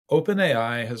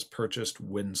OpenAI has purchased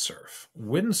Windsurf.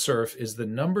 Windsurf is the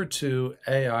 #2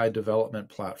 AI development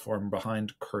platform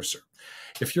behind Cursor.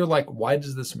 If you're like, why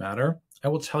does this matter? I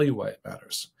will tell you why it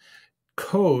matters.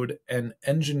 Code and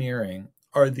engineering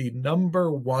are the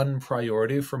 #1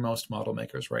 priority for most model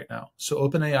makers right now. So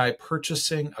OpenAI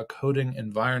purchasing a coding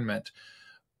environment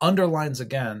underlines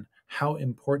again how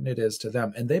important it is to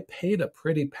them. And they paid a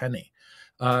pretty penny.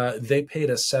 They paid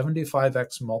a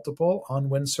 75x multiple on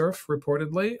Windsurf,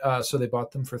 reportedly. So they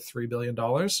bought them for $3 billion.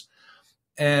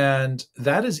 And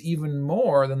that is even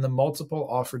more than the multiple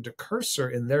offered to Cursor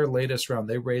in their latest round.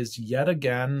 They raised yet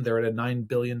again. They're at a $9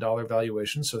 billion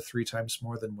valuation, so 3 times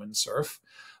more than Windsurf.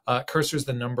 Cursor is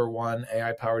the #1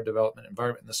 AI-powered development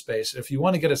environment in the space. If you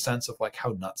want to get a sense of like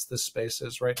how nuts this space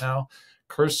is right now,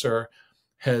 Cursor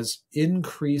has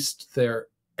increased their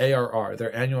ARR,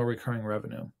 their annual recurring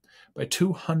revenue, by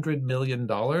 $200 million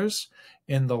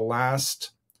in the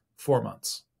last 4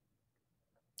 months.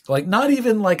 Like not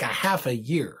even like a half a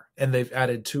year, and they've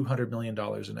added $200 million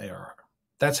in ARR.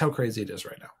 That's how crazy it is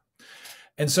right now.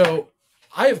 And so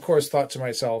I, of course, thought to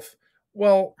myself,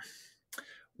 well,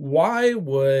 why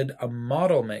would a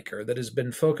model maker that has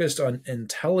been focused on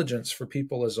intelligence for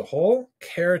people as a whole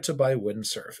care to buy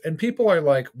Windsurf? And people are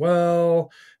like,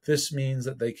 well, this means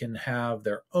that they can have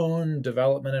their own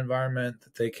development environment,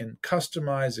 that they can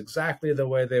customize exactly the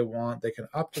way they want. They can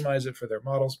optimize it for their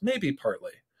models, maybe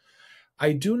partly.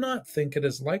 I do not think it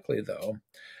is likely, though,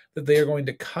 that they are going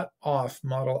to cut off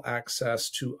model access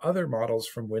to other models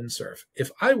from Windsurf. If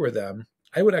I were them,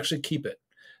 I would actually keep it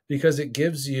because it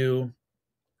gives you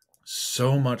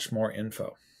so much more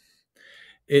info.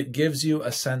 It gives you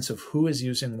a sense of who is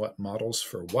using what models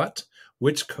for what,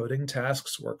 which coding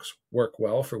tasks work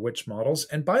well for which models.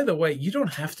 And by the way, you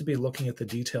don't have to be looking at the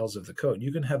details of the code.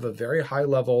 You can have a very high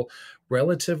level,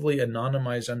 relatively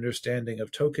anonymized understanding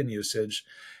of token usage,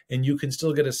 and you can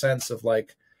still get a sense of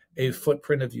like a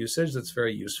footprint of usage that's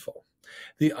very useful.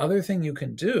 The other thing you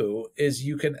can do is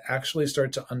you can actually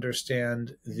start to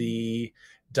understand the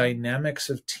dynamics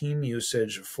of team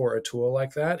usage for a tool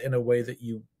like that in a way that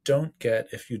you don't get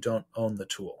if you don't own the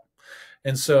tool.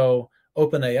 And so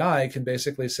OpenAI can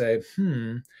basically say,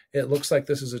 it looks like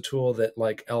this is a tool that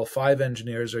like L5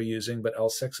 engineers are using, but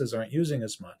L6s aren't using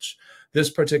as much. This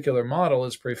particular model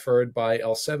is preferred by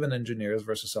L7 engineers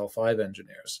versus L5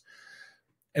 engineers.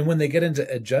 And when they get into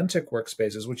agentic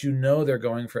workspaces, which you know they're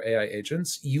going for AI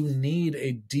agents, you need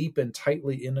a deep and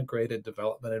tightly integrated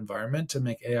development environment to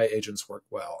make AI agents work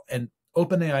well. And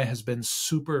OpenAI has been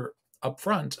super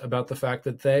upfront about the fact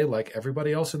that they, like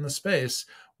everybody else in the space,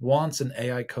 wants an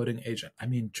AI coding agent. I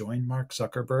mean, join Mark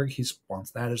Zuckerberg. He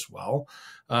wants that as well.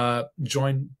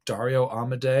 Join Dario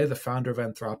Amodei, the founder of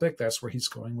Anthropic. That's where he's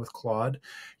going with Claude.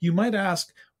 You might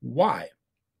ask, why?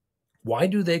 Why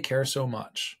do they care so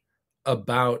much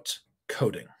about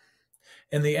coding?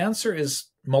 And the answer is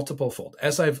multiple fold.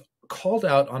 As I've called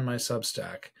out on my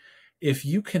Substack, if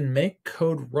you can make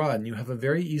code run, you have a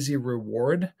very easy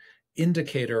reward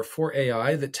indicator for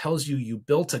AI that tells you you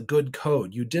built a good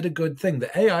code, you did a good thing,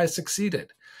 the AI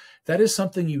succeeded. That is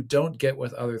something you don't get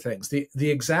with other things. The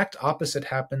exact opposite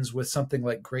happens with something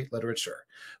like great literature.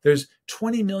 There's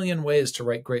 20 million ways to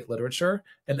write great literature,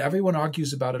 and everyone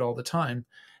argues about it all the time.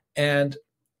 And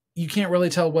you can't really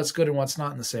tell what's good and what's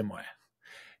not in the same way.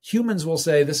 Humans will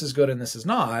say this is good and this is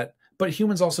not, but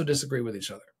humans also disagree with each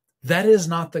other. That is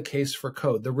not the case for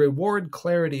code. The reward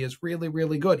clarity is really,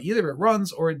 really good. Either it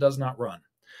runs or it does not run.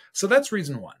 So that's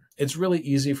reason one. It's really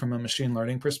easy from a machine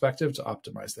learning perspective to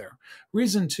optimize there.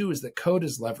 Reason two is that code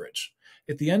is leverage.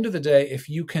 At the end of the day, if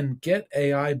you can get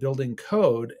AI building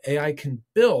code, AI can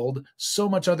build so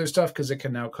much other stuff because it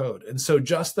can now code. And so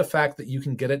just the fact that you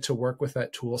can get it to work with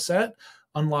that tool set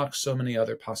unlocks so many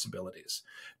other possibilities.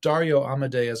 Dario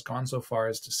Amodei has gone so far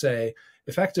as to say,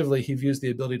 effectively, he views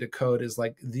the ability to code as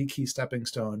like the key stepping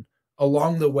stone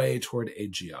along the way toward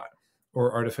AGI,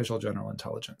 or artificial general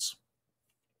intelligence.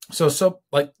 So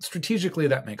like strategically,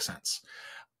 that makes sense.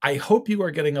 I hope you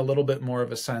are getting a little bit more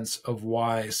of a sense of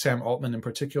why Sam Altman in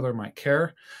particular might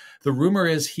care. The rumor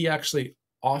is he actually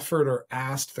offered or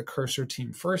asked the Cursor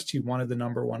team first. He wanted the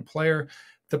 #1 player.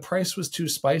 The price was too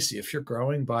spicy. If you're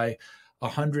growing by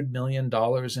 $100 million in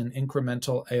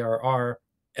incremental ARR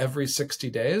every 60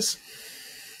 days,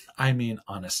 I mean,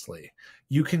 honestly,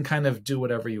 you can kind of do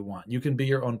whatever you want. You can be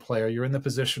your own player. You're in the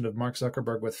position of Mark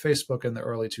Zuckerberg with Facebook in the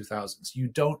early 2000s. You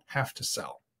don't have to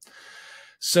sell.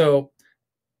 So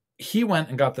he went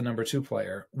and got the #2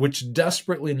 player, which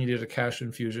desperately needed a cash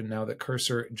infusion now that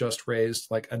Cursor just raised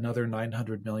like another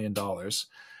 $900 million.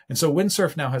 And so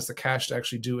Windsurf now has the cash to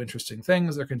actually do interesting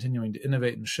things. They're continuing to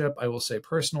innovate and ship. I will say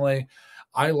personally,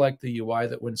 I like the UI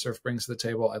that Windsurf brings to the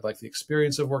table. I like the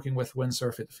experience of working with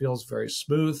Windsurf. It feels very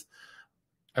smooth.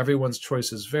 Everyone's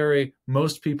choices vary.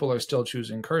 Most people are still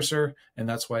choosing Cursor, and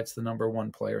that's why it's the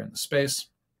 #1 player in the space.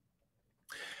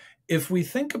 If we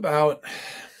think about,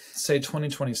 say,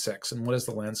 2026 and what does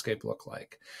the landscape look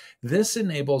like, this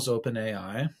enables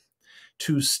OpenAI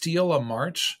to steal a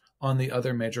march on the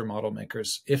other major model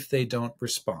makers if they don't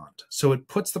respond. So it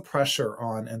puts the pressure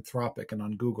on Anthropic and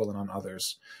on Google and on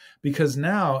others. Because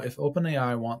now if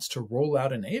OpenAI wants to roll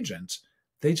out an agent,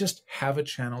 they just have a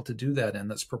channel to do that in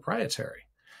that's proprietary.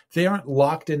 They aren't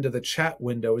locked into the chat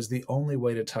window as the only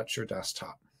way to touch your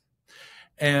desktop.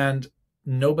 And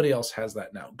nobody else has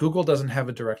that now. Google doesn't have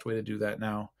a direct way to do that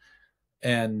now.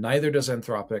 And neither does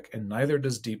Anthropic, and neither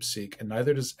does DeepSeek, and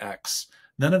neither does X.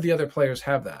 None of the other players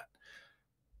have that.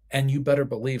 And you better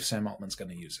believe Sam Altman's going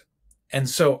to use it. And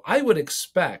so I would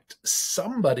expect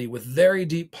somebody with very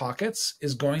deep pockets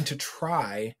is going to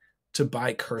try to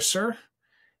buy Cursor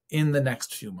in the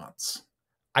next few months.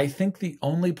 I think the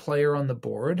only player on the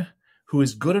board who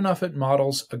is good enough at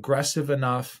models, aggressive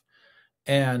enough,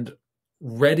 and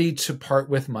ready to part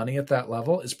with money at that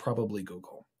level is probably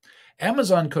Google.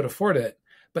 Amazon could afford it,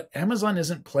 but Amazon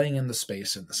isn't playing in the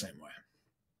space in the same way.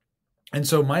 And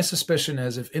so my suspicion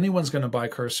is if anyone's going to buy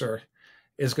Cursor,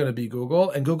 is going to be Google.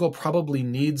 And Google probably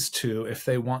needs to if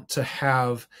they want to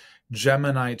have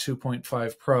Gemini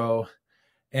 2.5 Pro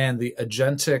and the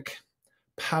agentic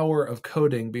power of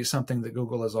coding be something that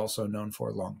Google is also known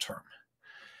for long term.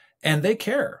 And they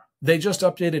care. They just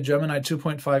updated Gemini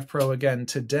 2.5 Pro again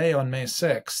today on May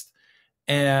 6th.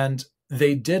 And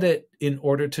they did it in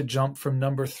order to jump from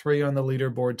 #3 on the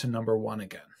leaderboard to #1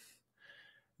 again.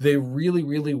 They really,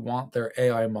 really want their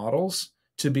AI models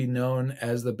to be known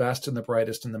as the best and the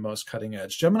brightest and the most cutting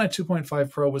edge. Gemini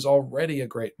 2.5 Pro was already a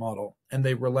great model, and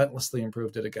they relentlessly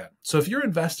improved it again. So if you're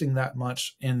investing that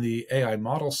much in the AI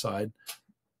model side,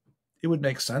 it would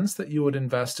make sense that you would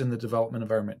invest in the development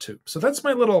environment too. So that's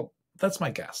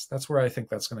my guess. That's where I think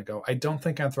that's going to go. I don't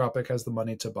think Anthropic has the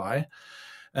money to buy.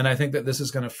 And I think that this is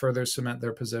going to further cement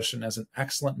their position as an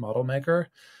excellent model maker,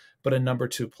 but a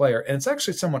 #2 player. And it's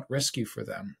actually somewhat risky for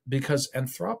them because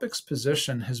Anthropic's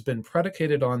position has been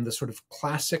predicated on the sort of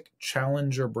classic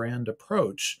challenger brand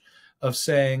approach of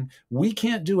saying, we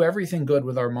can't do everything good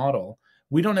with our model.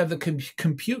 We don't have the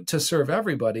compute to serve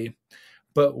everybody,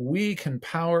 but we can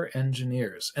power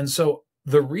engineers. And so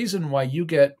the reason why you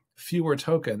get fewer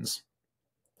tokens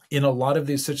in a lot of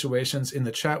these situations in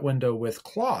the chat window with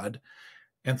Claude,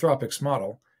 Anthropic's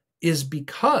model, is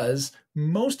because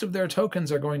most of their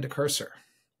tokens are going to Cursor.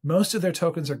 Most of their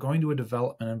tokens are going to a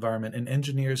development environment and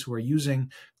engineers who are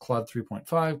using Claude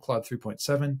 3.5, Claude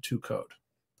 3.7 to code.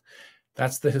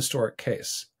 That's the historic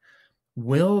case.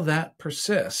 Will that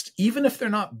persist? Even if they're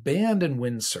not banned in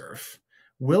Windsurf,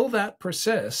 will that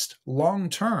persist long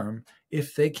term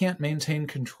if they can't maintain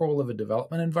control of a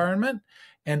development environment?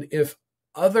 And if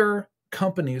other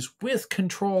companies with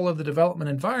control of the development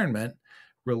environment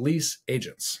release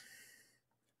agents?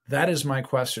 That is my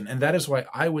question. And that is why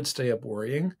I would stay up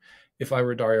worrying if I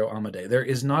were Dario Amodei. There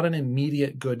is not an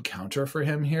immediate good counter for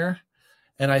him here.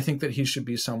 And I think that he should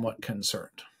be somewhat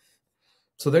concerned.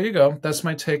 So there you go. That's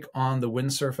my take on the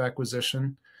Windsurf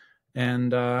acquisition.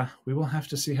 And we will have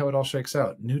to see how it all shakes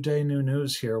out. New day, new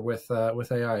news here with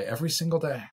AI every single day.